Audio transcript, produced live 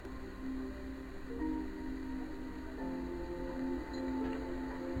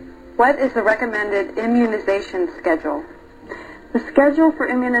What is the recommended immunization schedule? The schedule for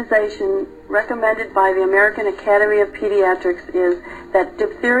immunization recommended by the American Academy of Pediatrics is that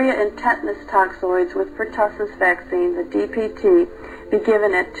diphtheria and tetanus toxoids with pertussis vaccine, the DPT, be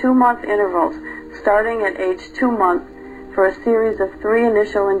given at 2-month intervals, starting at age 2 months for a series of 3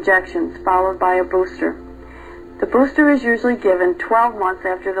 initial injections, followed by a booster. The booster is usually given 12 months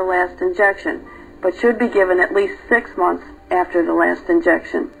after the last injection, but should be given at least 6 months after the last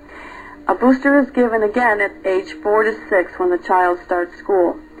injection. A booster is given again at age 4 to 6 when the child starts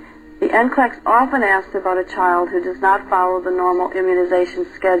school. The NCLEX often asks about a child who does not follow the normal immunization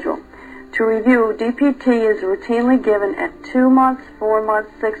schedule. To review, DPT is routinely given at 2 months, 4 months,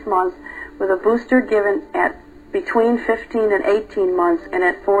 6 months, with a booster given at between 15 and 18 months and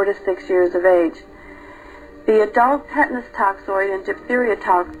at 4 to 6 years of age. The adult tetanus toxoid and diphtheria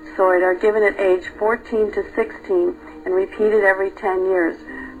toxoid are given at age 14 to 16 and repeated every 10 years.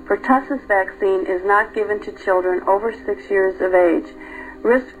 Pertussis vaccine is not given to children over 6 years of age.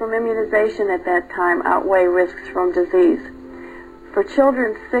 Risks from immunization at that time outweigh risks from disease. For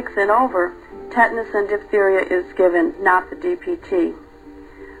children 6 and over, tetanus and diphtheria is given, not the DPT.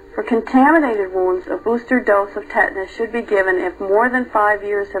 For contaminated wounds, a booster dose of tetanus should be given if more than 5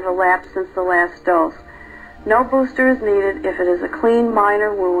 years have elapsed since the last dose. No booster is needed if it is a clean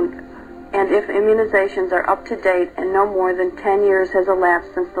minor wound and if immunizations are up to date and no more than 10 years has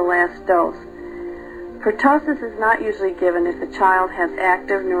elapsed since the last dose. Pertussis is not usually given if the child has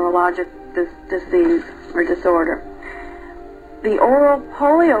active neurologic disease or disorder. The oral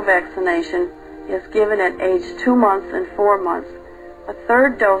polio vaccination is given at age 2 months and 4 months. A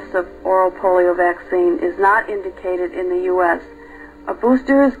 3rd dose of oral polio vaccine is not indicated in the U.S. A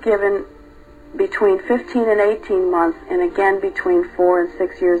booster is given between 15 and 18 months and again between 4 and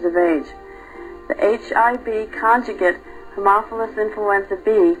 6 years of age. The HIV conjugate Haemophilus influenza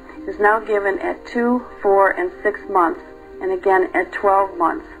B is now given at 2, 4, and 6 months and again at 12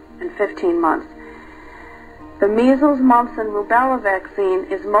 months and 15 months. The measles, mumps, and rubella vaccine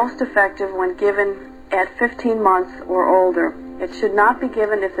is most effective when given at 15 months or older. It should not be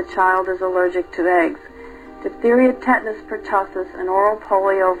given if the child is allergic to eggs. Diphtheria, tetanus, pertussis, and oral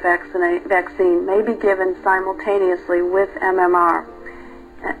polio vaccine may be given simultaneously with MMR.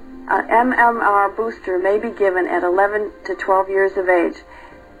 An MMR booster may be given at 11 to 12 years of age.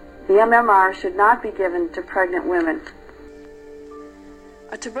 The MMR should not be given to pregnant women.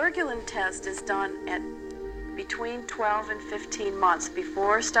 A tuberculin test is done at between 12 and 15 months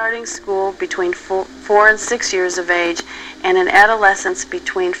before starting school, between 4 and 6 years of age, and in adolescence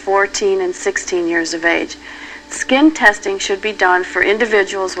between 14 and 16 years of age. Skin testing should be done for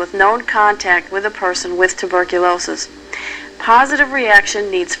individuals with known contact with a person with tuberculosis. Positive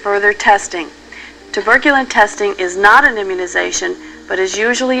reaction needs further testing. Tuberculin testing is not an immunization, but is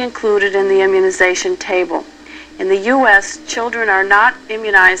usually included in the immunization table. In the U.S., children are not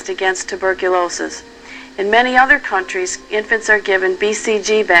immunized against tuberculosis. In many other countries, infants are given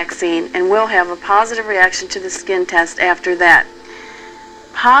BCG vaccine and will have a positive reaction to the skin test after that.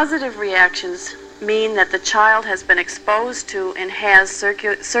 Positive reactions mean that the child has been exposed to and has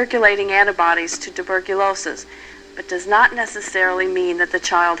circulating antibodies to tuberculosis, but does not necessarily mean that the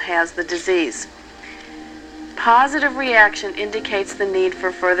child has the disease. Positive reaction indicates the need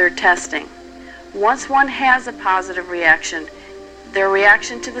for further testing. Once one has a positive reaction, their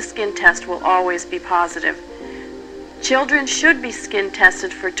reaction to the skin test will always be positive. Children should be skin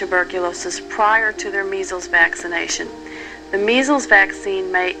tested for tuberculosis prior to their measles vaccination. The measles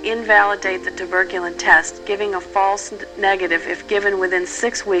vaccine may invalidate the tuberculin test, giving a false negative if given within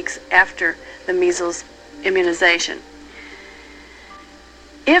 6 weeks after the measles immunization.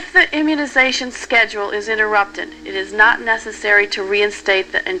 If the immunization schedule is interrupted, it is not necessary to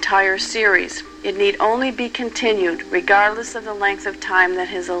reinstate the entire series. It need only be continued, regardless of the length of time that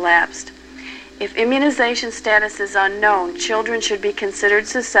has elapsed. If immunization status is unknown, children should be considered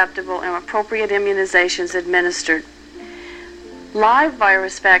susceptible and appropriate immunizations administered. Live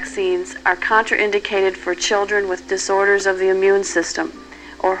virus vaccines are contraindicated for children with disorders of the immune system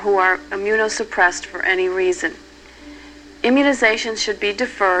or who are immunosuppressed for any reason. Immunizations should be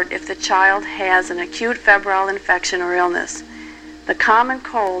deferred if the child has an acute febrile infection or illness. The common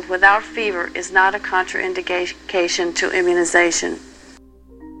cold without fever is not a contraindication to immunization.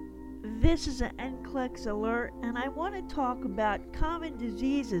 This is an NCLEX alert, and I want to talk about common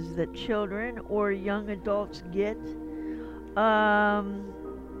diseases that children or young adults get.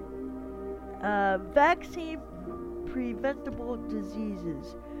 Vaccine preventable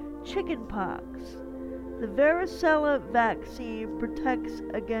diseases. Chickenpox. The varicella vaccine protects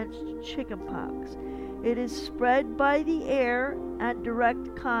against chickenpox. It is spread by the air and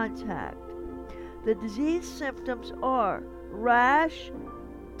direct contact. The disease symptoms are rash,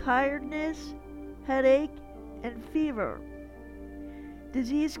 tiredness, headache, and fever.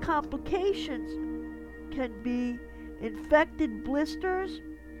 Disease complications can be infected blisters,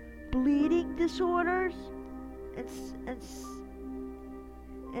 bleeding disorders,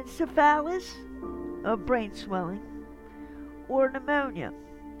 encephalitis, brain swelling, or pneumonia.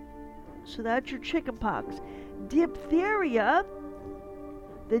 So that's your chickenpox. Diphtheria,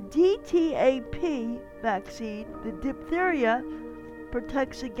 the DTaP vaccine, the diphtheria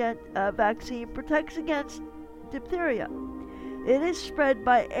vaccine protects against diphtheria. It is spread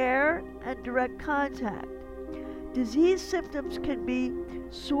by air and direct contact. Disease symptoms can be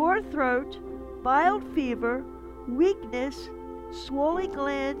sore throat, mild fever, weakness, swollen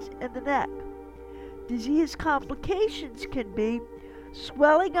glands in the neck. Disease complications can be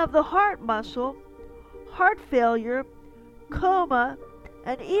swelling of the heart muscle, heart failure, coma,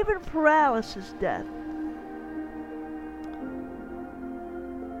 and even paralysis death.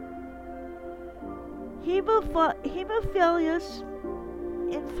 Hemophilus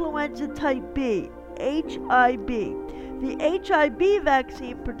influenza type B, HIB. The HIB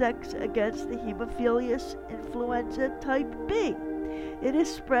vaccine protects against the Hemophilus influenza type B. It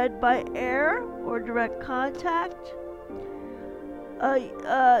is spread by air or direct contact.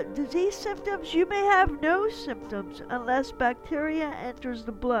 Disease symptoms, you may have no symptoms unless bacteria enters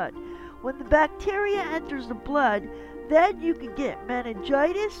the blood. When the bacteria enters the blood, then you can get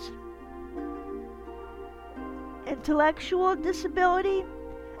meningitis, intellectual disability,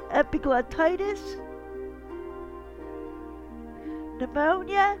 epiglottitis,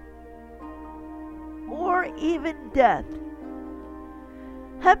 pneumonia, or even death.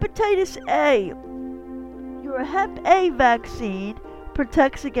 Hepatitis A. Your Hep A vaccine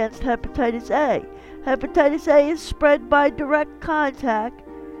protects against hepatitis A. Hepatitis A is spread by direct contact,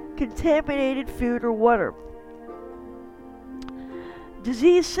 contaminated food or water.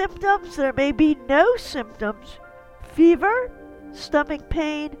 Disease symptoms, there may be no symptoms. Fever, stomach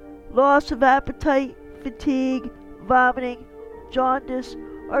pain, loss of appetite, fatigue, vomiting, jaundice,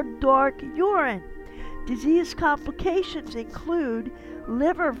 or dark urine. Disease complications include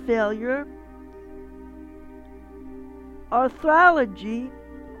liver failure, arthralgia,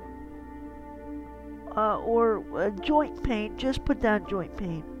 or joint pain. Just put down joint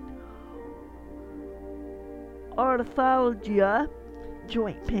pain. Arthralgia,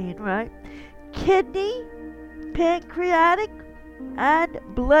 joint pain, right? Kidney, pancreatic, and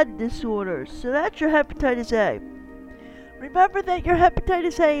blood disorders. So that's your hepatitis A. Remember that your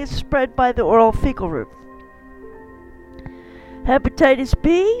hepatitis A is spread by the oral fecal route. Hepatitis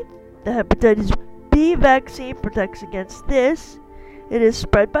B, the hepatitis B vaccine protects against this. It is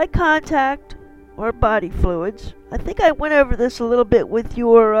spread by contact or body fluids. I think I went over this a little bit with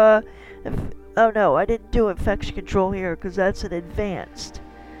your, oh no, I didn't do infection control here because that's an advanced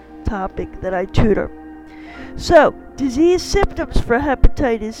topic that I tutor. So, disease symptoms for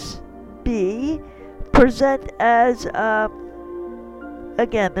hepatitis B present as,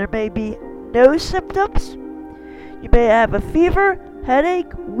 again, there may be no symptoms. You may have a fever,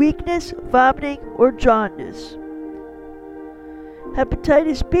 headache, weakness, vomiting, or jaundice.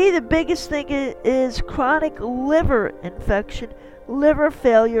 Hepatitis B, the biggest thing is chronic liver infection, liver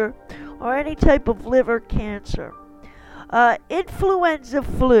failure, or any type of liver cancer. Influenza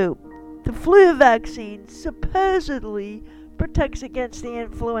flu. The flu vaccine supposedly protects against the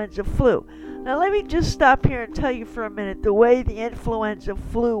influenza flu. Now let me just stop here and tell you for a minute the way the influenza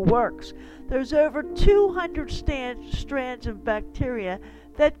flu works. There's over 200 strands of bacteria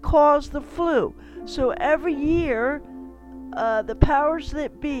that cause the flu. So every year, the powers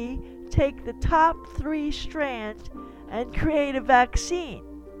that be take the top 3 strands and create a vaccine.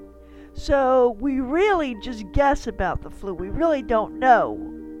 So we really just guess about the flu. We really don't know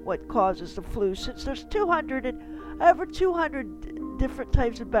what causes the flu, since there's over 200 different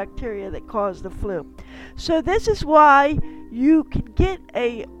types of bacteria that cause the flu. So this is why you can get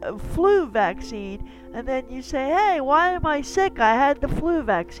a flu vaccine and then you say, hey, why am I sick? I had the flu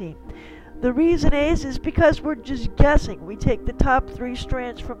vaccine. The reason is because we're just guessing. We take the top 3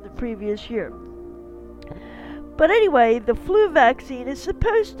 strands from the previous year. But anyway, the flu vaccine is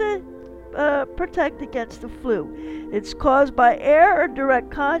supposed to protect against the flu. It's caused by air or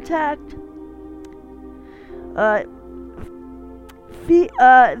direct contact.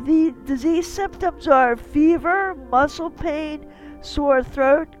 The disease symptoms are fever, muscle pain, sore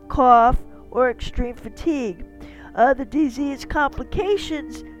throat, cough, or extreme fatigue. The disease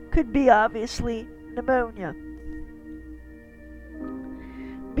complications could be obviously pneumonia.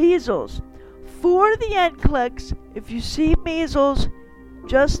 Measles. For the NCLEX, if you see measles,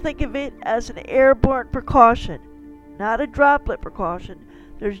 just think of it as an airborne precaution, not a droplet precaution.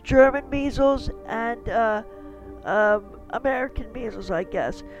 There's German measles and American measles, I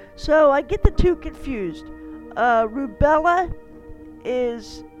guess. So I get the two confused. Rubella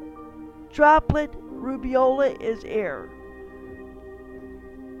is droplet, rubeola is air.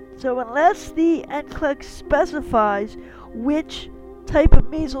 So unless the NCLEX specifies which type of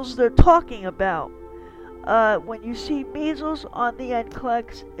measles they're talking about, when you see measles on the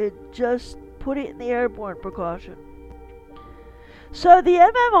NCLEX, just put it in the airborne precaution. So the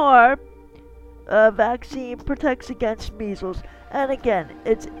MMR vaccine protects against measles, and again,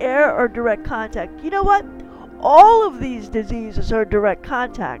 it's air or direct contact. You know what? All of these diseases are direct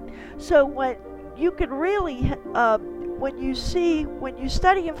contact. So when you can really, when you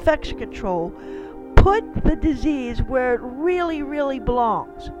study infection control, put the disease where it really, really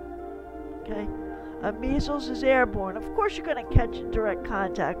belongs. Okay? Measles is airborne. Of course you're going to catch in direct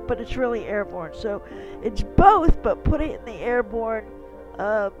contact, but it's really airborne. So it's both, but put it in the airborne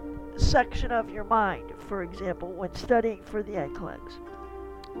section of your mind, for example, when studying for the NCLEX.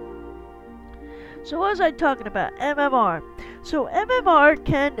 So what was I talking about? MMR. So MMR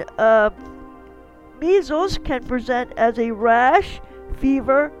can, measles can present as a rash,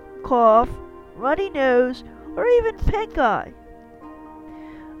 fever, cough, runny nose, or even pink eye.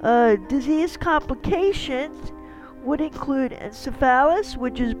 Disease complications would include encephalitis,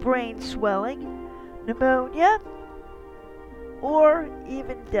 which is brain swelling, pneumonia, or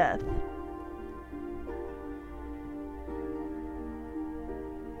even death.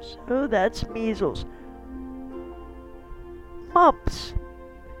 So that's measles. Mumps.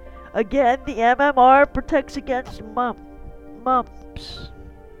 Again, the MMR protects against mumps.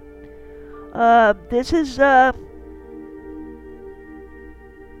 This is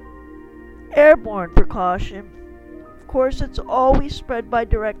airborne precaution. Of course, it's always spread by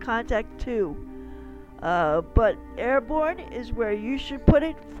direct contact too. But airborne is where you should put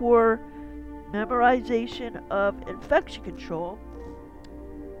it for memorization of infection control.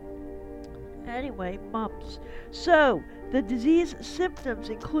 Anyway, mumps. So, the disease symptoms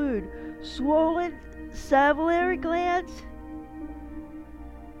include swollen salivary glands,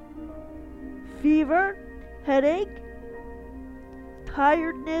 fever, headache,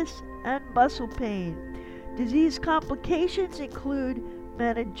 tiredness, and muscle pain. Disease complications include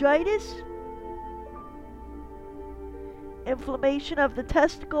meningitis, inflammation of the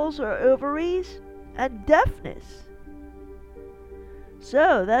testicles or ovaries, and deafness.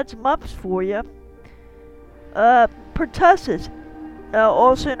 So, that's mumps for you. Pertussis,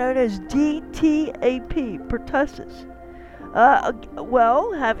 also known as DTaP, pertussis.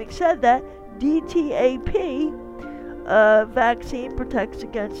 Well, having said that, DTaP vaccine protects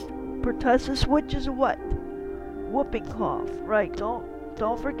against pertussis, which is what? Whooping cough, right?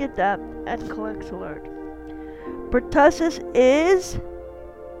 Don't forget that. NCLEX alert. Pertussis is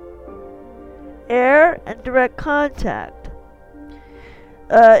air and direct contact.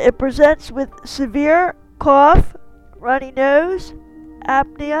 It presents with severe cough, runny nose,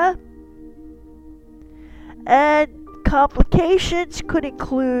 apnea, and complications could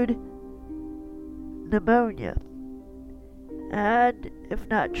include pneumonia, and if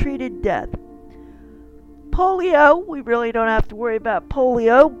not treated, death. Polio, we really don't have to worry about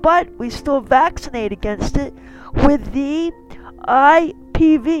polio, but we still vaccinate against it with the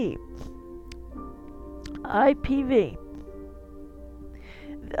IPV.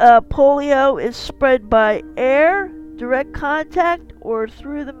 Polio is spread by air, direct contact, or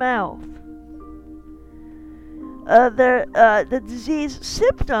through the mouth. The disease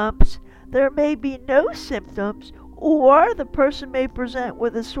symptoms, there may be no symptoms, or the person may present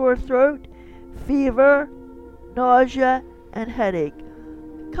with a sore throat, fever, nausea, and headache.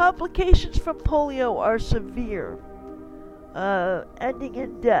 Complications from polio are severe, ending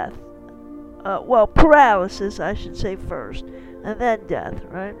in death. Paralysis, I should say first, and then death,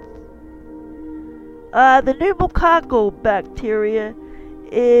 right? The pneumococcal bacteria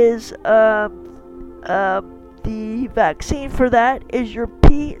is, the vaccine for that is your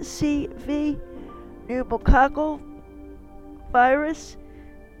PCV, pneumococcal virus.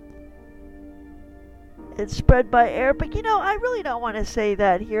 It's spread by air, but I really don't want to say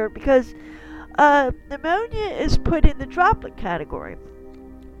that here because pneumonia is put in the droplet category.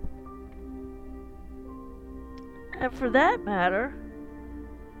 And for that matter,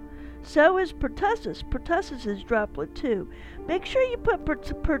 so is pertussis. Pertussis is droplet too. Make sure you put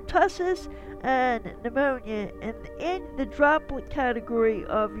pertussis and pneumonia in the droplet category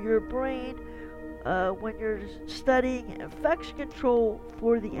of your brain when you're studying infection control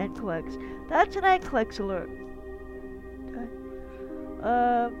for the NCLEX. That's an NCLEX alert.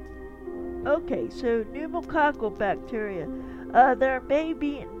 Okay, so pneumococcal bacteria. There may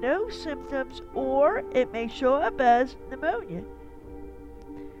be no symptoms, or it may show up as pneumonia.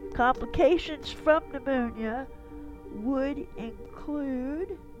 Complications from pneumonia would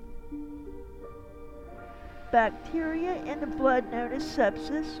include bacteria in the blood known as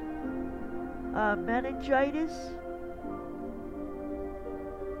sepsis, meningitis,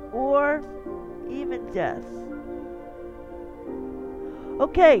 or even death.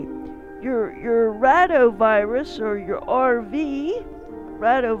 Okay, your rhinovirus or your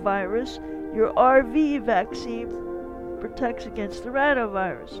your RV vaccine protects against the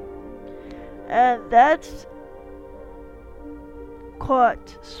rhinovirus. And that's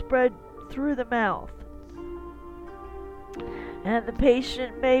spread through the mouth. And the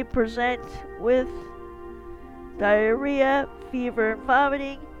patient may present with diarrhea, fever, and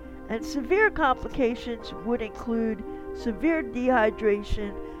vomiting, and severe complications would include severe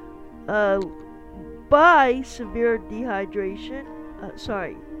dehydration. By severe dehydration,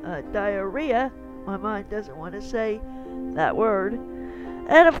 diarrhea, my mind doesn't want to say that word.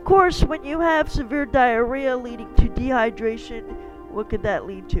 And of course, when you have severe diarrhea leading to dehydration, what could that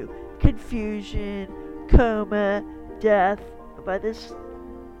lead to? Confusion, coma, death. By this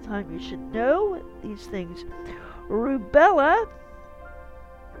time you should know these things. Rubella.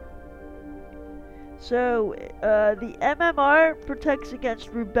 So the MMR protects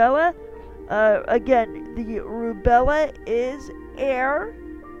against rubella. Again, the rubella is airborne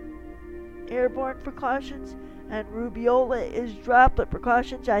precautions, and rubeola is droplet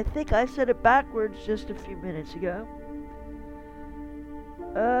precautions. I think I said it backwards just a few minutes ago.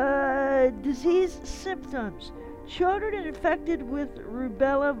 Disease symptoms. Children infected with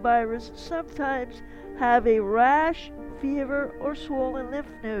rubella virus sometimes have a rash, fever, or swollen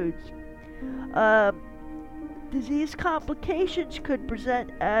lymph nodes. Disease complications could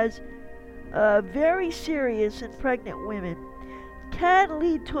present as very serious in pregnant women, can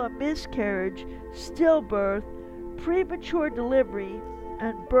lead to a miscarriage, stillbirth, premature delivery,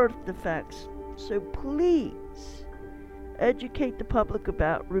 and birth defects. So please educate the public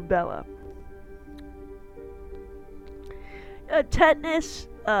about rubella. Tetanus,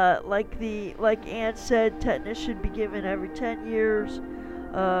 like Ann said, tetanus should be given every 10 years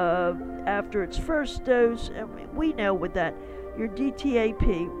after its first dose, and we know with that, your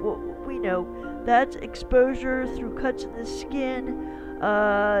DTaP, we know that's exposure through cuts in the skin.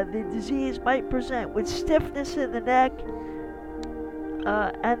 The disease might present with stiffness in the neck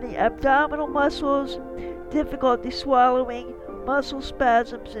and the abdominal muscles, difficulty swallowing, muscle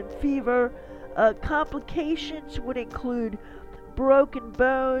spasms, and fever. Complications would include broken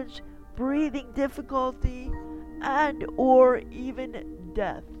bones, breathing difficulty, and or even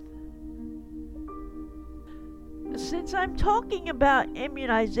death. Since I'm talking about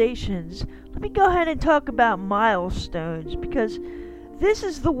immunizations, let me go ahead and talk about milestones, because this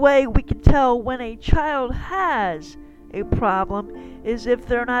is the way we can tell when a child has a problem, is if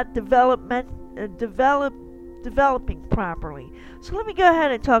they're not developing properly. So let me go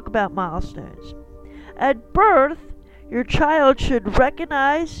ahead and talk about milestones. At birth, your child should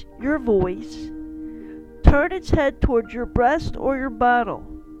recognize your voice, turn its head towards your breast or your bottle,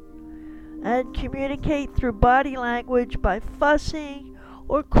 and communicate through body language by fussing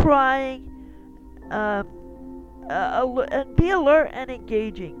or crying, and be alert and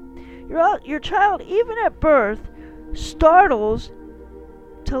engaging. Your child, even at birth, startles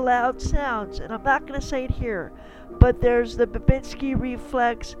to loud sounds, and I'm not going to say it here, but there's the Babinski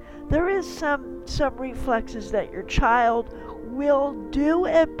reflex. There is some reflexes that your child will do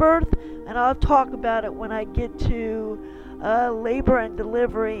at birth, and I'll talk about it when I get to labor and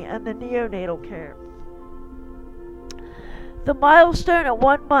delivery and the neonatal care. The milestone at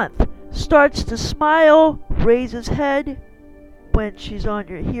 1 month: starts to smile, raises head when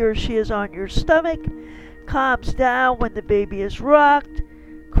he or she is on your stomach, calms down when the baby is rocked,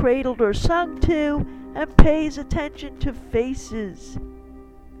 cradled or sung to, and pays attention to faces.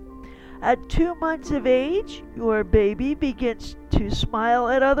 At 2 months of age, your baby begins to smile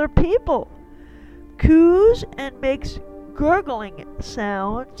at other people, coos and makes gurgling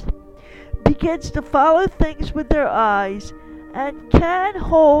sounds, begins to follow things with their eyes, and can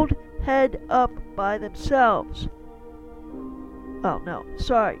hold head up by themselves. Oh no,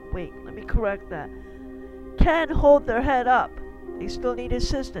 sorry, wait, let me correct that. Can hold their head up. They still need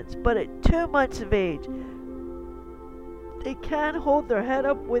assistance, but at 2 months of age, they can hold their head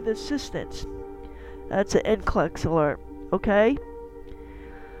up with assistance. That's an NCLEX alert, okay?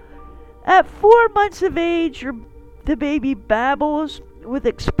 At 4 months of age, the baby babbles with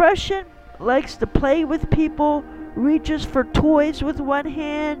expression, likes to play with people, reaches for toys with one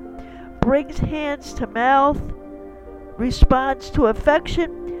hand, brings hands to mouth, responds to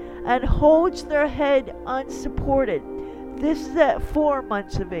affection, and holds their head unsupported. This is at 4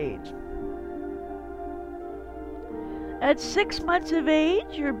 months of age. At 6 months of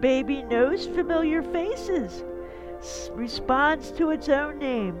age, your baby knows familiar faces, responds to its own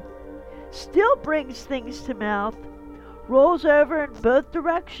name, still brings things to mouth, rolls over in both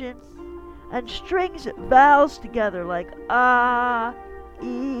directions, and strings vowels together like ah,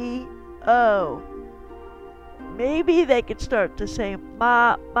 e, o. Maybe they could start to say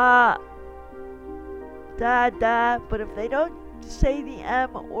ma, ma, da, da, but if they don't say the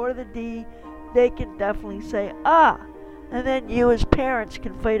M or the D, they can definitely say ah. And then you as parents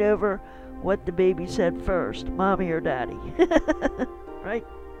can fight over what the baby said first, mommy or daddy. Right?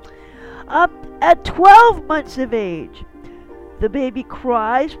 At 12 months of age, the baby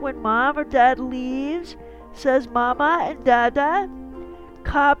cries when mom or dad leaves, says mama and dada,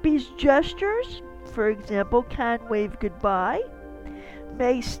 copies gestures, for example, can wave goodbye,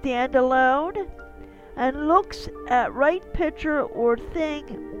 may stand alone, and looks at right picture or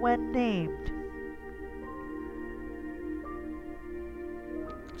thing when named.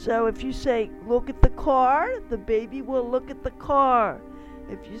 So if you say, look at the car, the baby will look at the car.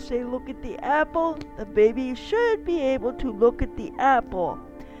 If you say, look at the apple, the baby should be able to look at the apple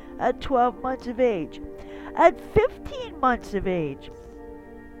at 12 months of age. At 15 months of age,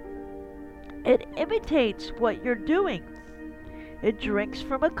 it imitates what you're doing. It drinks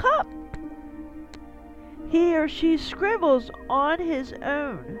from a cup. He or she scribbles on his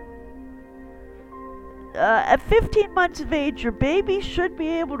own. At 15 months of age, your baby should be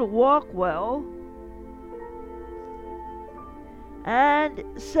able to walk well and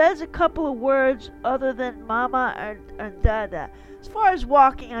says a couple of words other than mama and dada. As far as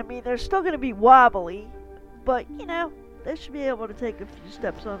walking, I mean, they're still going to be wobbly, but, you know, they should be able to take a few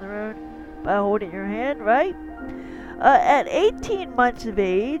steps on their own by holding your hand, right? At 18 months of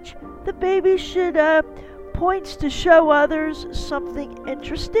age, the baby should points to show others something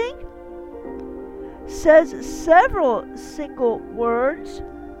interesting, says several single words,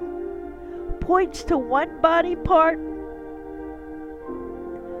 points to one body part,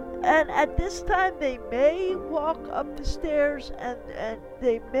 and at this time they may walk up the stairs and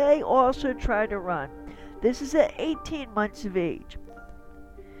they may also try to run. This is at 18 months of age.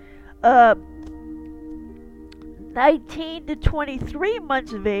 19 to 23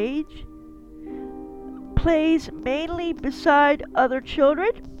 months of age, plays mainly beside other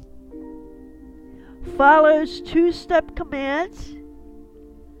children, follows two-step commands,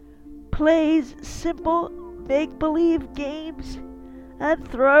 plays simple make-believe games, and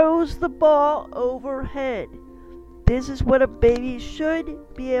throws the ball overhead. This is what a baby should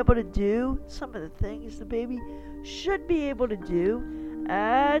be able to do. Some of the things the baby should be able to do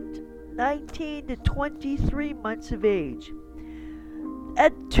at 19 to 23 months of age.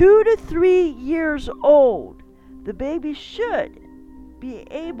 At 2 to 3 years old, the baby should be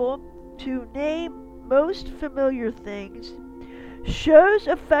able to name most familiar things, shows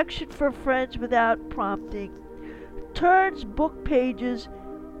affection for friends without prompting, turns book pages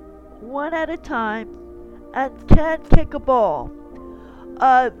one at a time, and can kick a ball.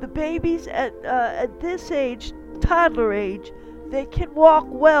 The babies at this age, toddler age, they can walk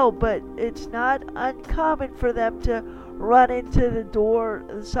well, but it's not uncommon for them to run into the door,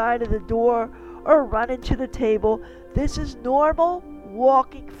 the side of the door, or run into the table. This is normal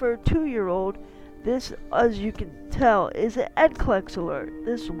walking for a 2-year-old. This, as you can tell, is an NCLEX alert.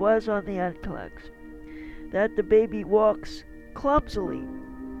 This was on the NCLEX. That the baby walks clumsily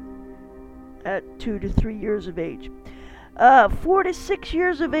at 2 to 3 years of age. 4 to 6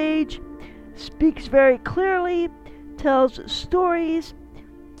 years of age, speaks very clearly, tells stories,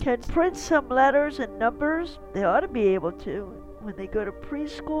 can print some letters and numbers. They ought to be able to when they go to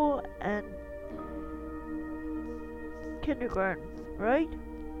preschool and kindergarten, right?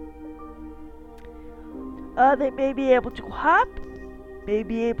 They may be able to hop, may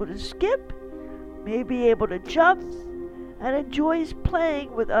be able to skip, may be able to jump, and enjoys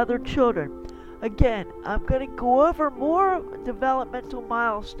playing with other children. Again, I'm going to go over more developmental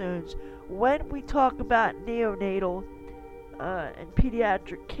milestones when we talk about neonatal and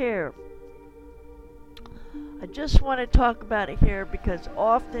pediatric care. I just want to talk about it here because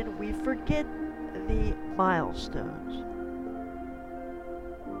often we forget the milestones.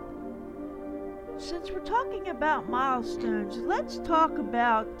 Since we're talking about milestones, let's talk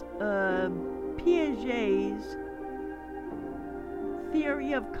about Piaget's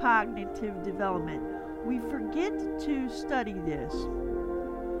theory of cognitive development. We forget to study this.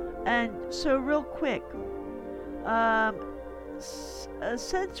 And so real quick,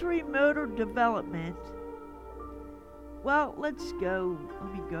 sensory motor development. Well, let's go.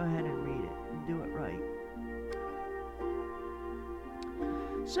 Let me go ahead and read it and do it right.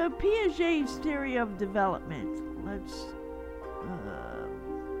 So Piaget's theory of development.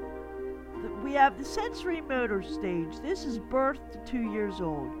 We have the sensory motor stage. This is birth to 2 years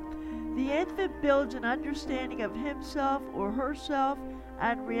old. The infant builds an understanding of himself or herself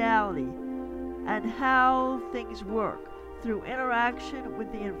and reality and how things work through interaction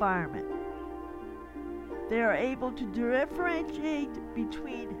with the environment. They are able to differentiate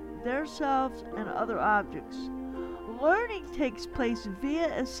between themselves and other objects. Learning takes place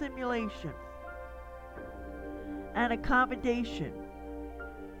via assimilation and accommodation.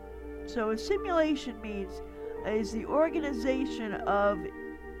 So assimilation is the organization of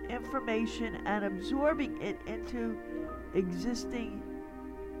information and absorbing it into existence,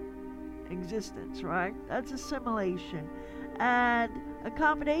 right? That's assimilation. And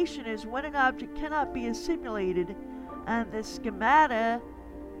accommodation is when an object cannot be assimilated and the schemata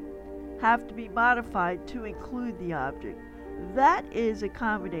have to be modified to include the object. That is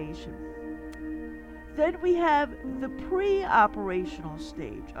accommodation. Then we have the pre-operational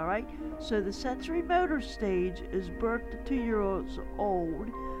stage, all right? So the sensory motor stage is birth to 2 years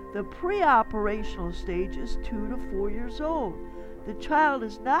old. The pre-operational stage is 2 to 4 years old. The child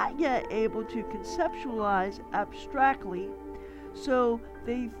is not yet able to conceptualize abstractly, so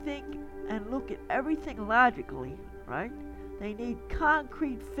they think and look at everything logically, right? They need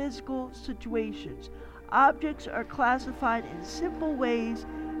concrete physical situations. Objects are classified in simple ways,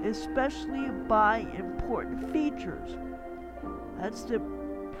 especially by important features. That's the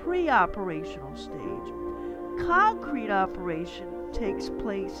pre-operational stage. Concrete operation takes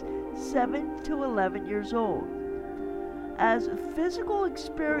place 7 to 11 years old. As physical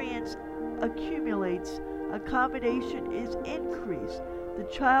experience accumulates, accommodation is increased. The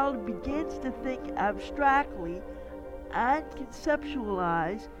child begins to think abstractly and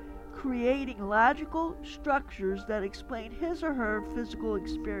conceptualize, creating logical structures that explain his or her physical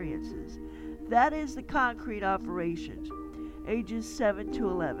experiences. That is the concrete operations, ages 7 to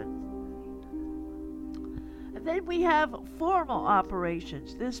 11. And then we have formal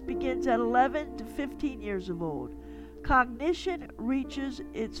operations. This begins at 11 to 15 years of old. Cognition reaches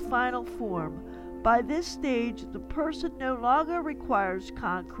its final form. By this stage, the person no longer requires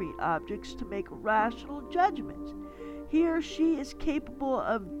concrete objects to make rational judgments. He or she is capable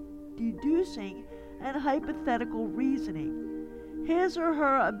of deducing and hypothetical reasoning. His or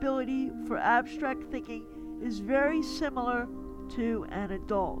her ability for abstract thinking is very similar to an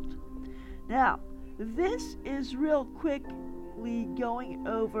adult. Now, this is real quickly going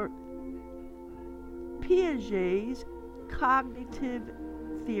over Piaget's cognitive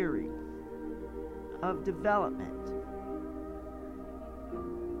theory of development.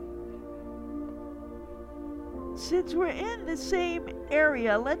 Since we're in the same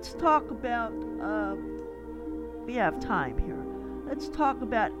area, let's talk about, we have time here. Let's talk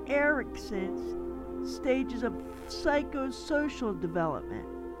about Errickson's stages of psychosocial development.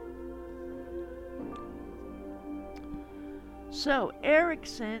 So,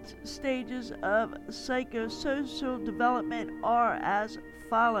 Errickson's stages of psychosocial development are as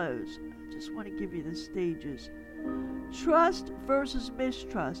follows. I just want to give you the stages. Trust versus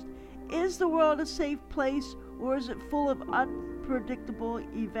mistrust. Is the world a safe place, or is it full of unpredictable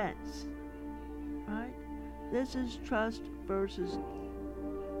events? Right? This is trust versus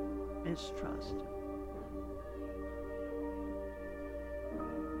mistrust.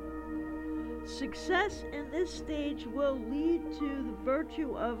 Success in this stage will lead to the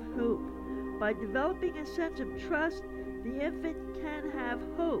virtue of hope. By developing a sense of trust, the infant can have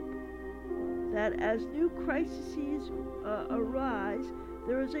hope that as new crises arise,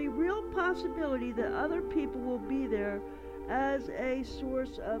 there is a real possibility that other people will be there as a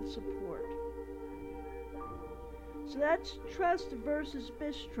source of support. So that's trust versus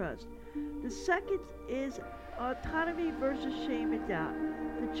mistrust. The second is autonomy versus shame and doubt.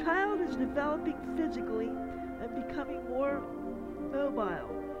 The child is developing physically and becoming more mobile.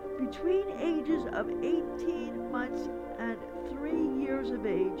 Between ages of 18 months and 3 years of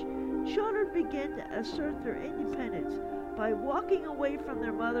age, children begin to assert their independence by walking away from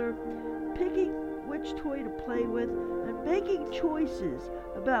their mother, picking which toy to play with, and making choices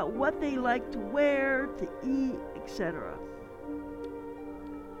about what they like to wear, to eat, etc.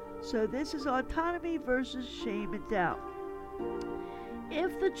 So this is autonomy versus shame and doubt.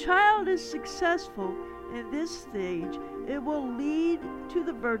 If the child is successful in this stage, it will lead to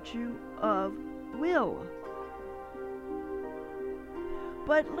the virtue of will.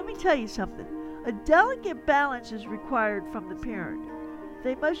 But let me tell you something. A delicate balance is required from the parent.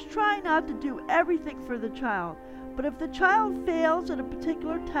 They must try not to do everything for the child, but if the child fails at a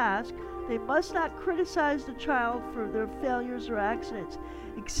particular task, they must not criticize the child for their failures or accidents,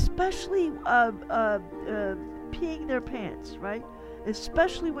 especially peeing their pants, right?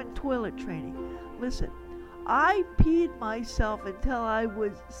 Especially when toilet training. Listen, I peed myself until I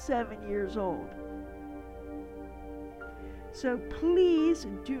was 7 years old. So please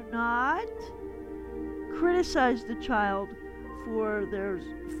do not criticize the child for their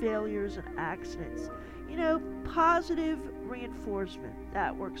failures and accidents. Positive reinforcement,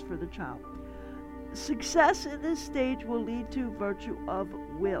 that works for the child. Success in this stage will lead to virtue of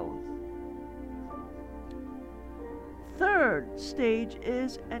will. Third stage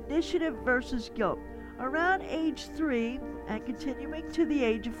is initiative versus guilt. Around age 3 and continuing to the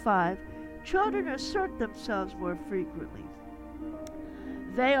age of 5, children assert themselves more frequently.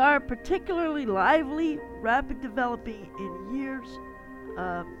 They are particularly lively, rapid developing in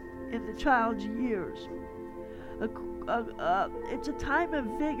the child's years. It's a time of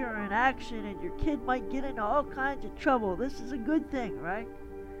vigor and action, and your kid might get into all kinds of trouble. This is a good thing, right?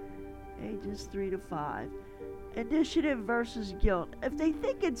 Ages 3 to 5. Initiative versus guilt. If they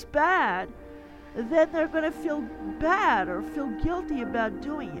think it's bad, then they're going to feel bad or feel guilty about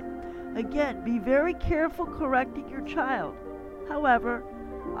doing it. Again, be very careful correcting your child. However,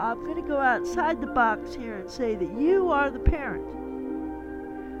 I'm going to go outside the box here and say that you are the parent.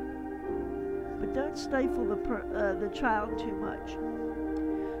 But don't stifle the child too much.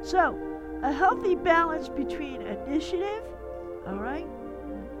 So, a healthy balance between initiative, all right,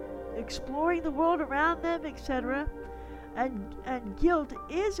 exploring the world around them, etc., and guilt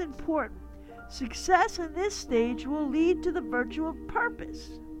is important. Success in this stage will lead to the virtue of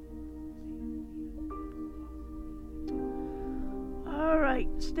purpose. All right,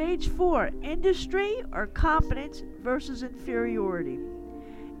 stage 4, industry or competence versus inferiority.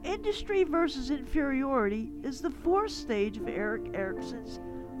 Industry versus inferiority is the 4th stage of Errickson's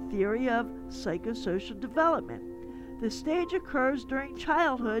theory of psychosocial development. The stage occurs during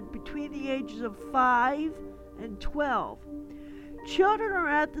childhood between the ages of 5 and 12. Children are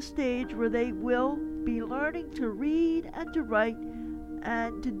at the stage where they will be learning to read and to write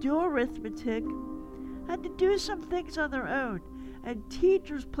and to do arithmetic and to do some things on their own. And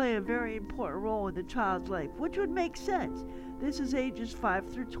teachers play a very important role in the child's life, which would make sense. This is ages 5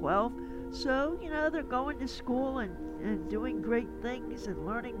 through 12, so, they're going to school and doing great things and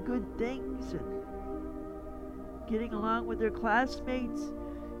learning good things and getting along with their classmates.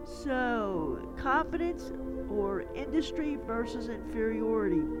 So, competence or industry versus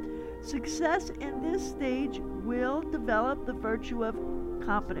inferiority. Success in this stage will develop the virtue of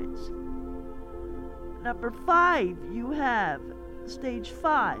competence. Number 5, you have stage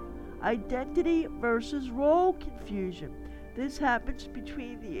 5, identity versus role confusion. This happens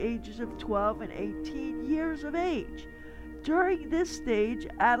between the ages of 12 and 18 years of age. During this stage,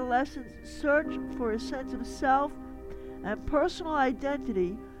 adolescents search for a sense of self and personal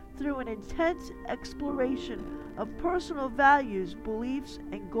identity through an intense exploration of personal values, beliefs,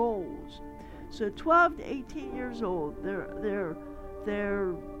 and goals. So 12 to 18 years old, they're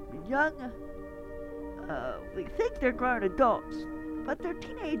young. They think they're grown adults, but they're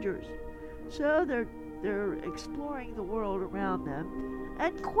teenagers. So they're exploring the world around them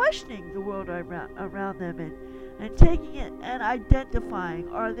and questioning the world around them and taking it and identifying.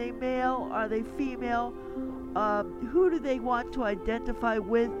 Are they male? Are they female? Who do they want to identify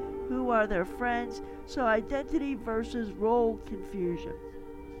with? Who are their friends? So identity versus role confusion.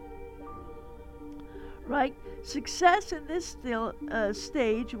 Right? Success in this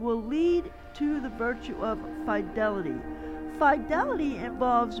stage will lead to the virtue of fidelity. Fidelity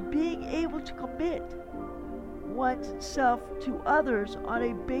involves being able to commit oneself to others on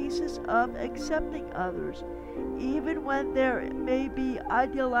a basis of accepting others, even when there may be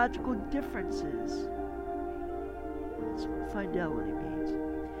ideological differences. That's what fidelity means.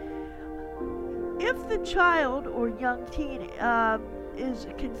 If the child or young teen is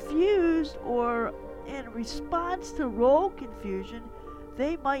confused or in response to role confusion,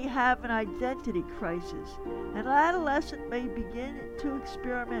 they might have an identity crisis. An adolescent may begin to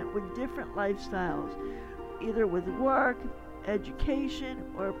experiment with different lifestyles, either with work, education,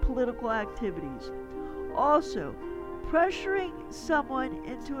 or political activities. Also, pressuring someone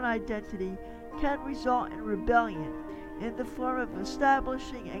into an identity can result in rebellion in the form of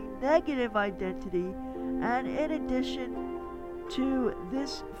establishing a negative identity, and in addition to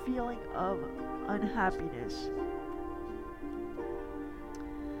this feeling of unhappiness.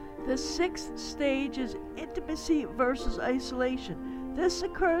 The sixth stage is intimacy versus isolation. This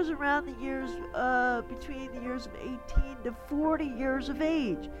occurs around the years between the years of 18 to 40 years of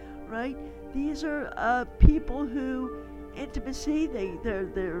age, right? These are people who intimacy they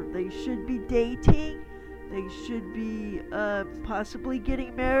should be dating, they should be possibly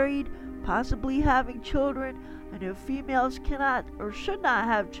getting married, possibly having children. I know females cannot or should not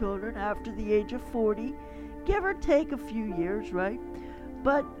have children after the age of 40, give or take a few years, right?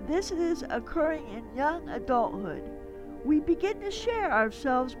 But this is occurring in young adulthood. We begin to share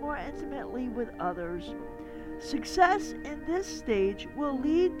ourselves more intimately with others. Success in this stage will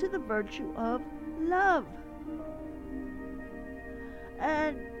lead to the virtue of love.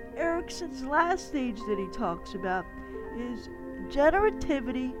 And Errickson's last stage that he talks about is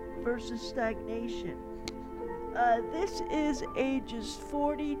generativity versus stagnation. This is ages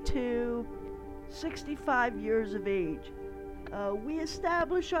 40 to 65 years of age. We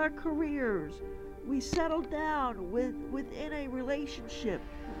establish our careers. We settle down within a relationship.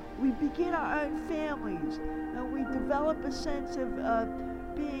 We begin our own families, and we develop a sense of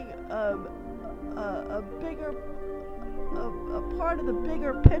being a bigger, a part of the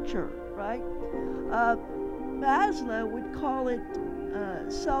bigger picture, right? Maslow would call it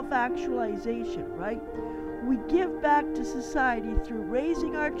self-actualization, right? We give back to society through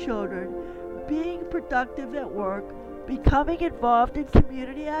raising our children, being productive at work, becoming involved in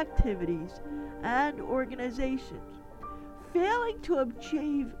community activities and organizations. Failing to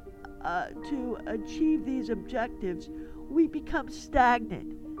achieve these objectives, we become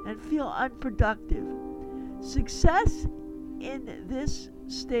stagnant and feel unproductive. Success in this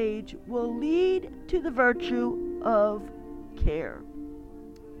stage will lead to the virtue of care.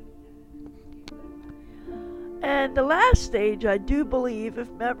 And the last stage, I do believe,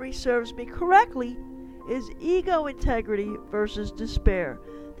 if memory serves me correctly, is ego integrity versus despair.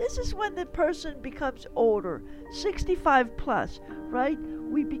 This is when the person becomes older, 65 plus, right?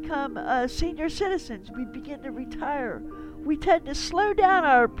 We become senior citizens. We begin to retire. We tend to slow down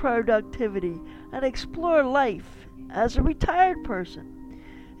our productivity and explore life as a retired person.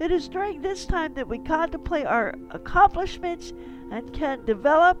 It is during this time that we contemplate our accomplishments and can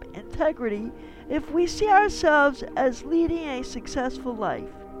develop integrity if we see ourselves as leading a successful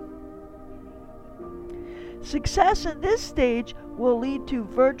life. Success in this stage will lead to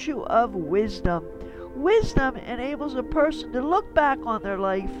virtue of wisdom. Wisdom enables a person to look back on their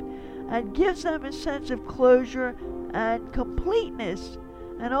life and gives them a sense of closure and completeness,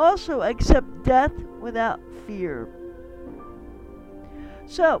 and also accept death without fear.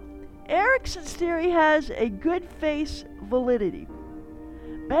 So, Errickson's theory has a good face validity.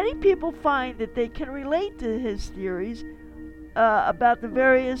 Many people find that they can relate to his theories about the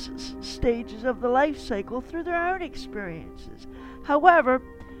various stages of the life cycle through their own experiences. However,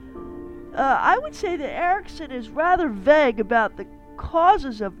 I would say that Errickson is rather vague about the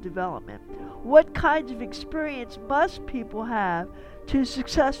causes of development. What kinds of experience must people have to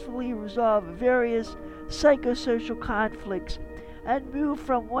successfully resolve various psychosocial conflicts and move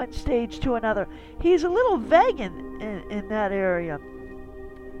from one stage to another? He's a little vague in that area.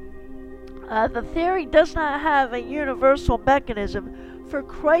 The theory does not have a universal mechanism for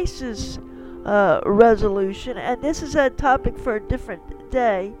crisis resolution, and this is a topic for a different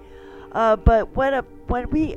day. But when we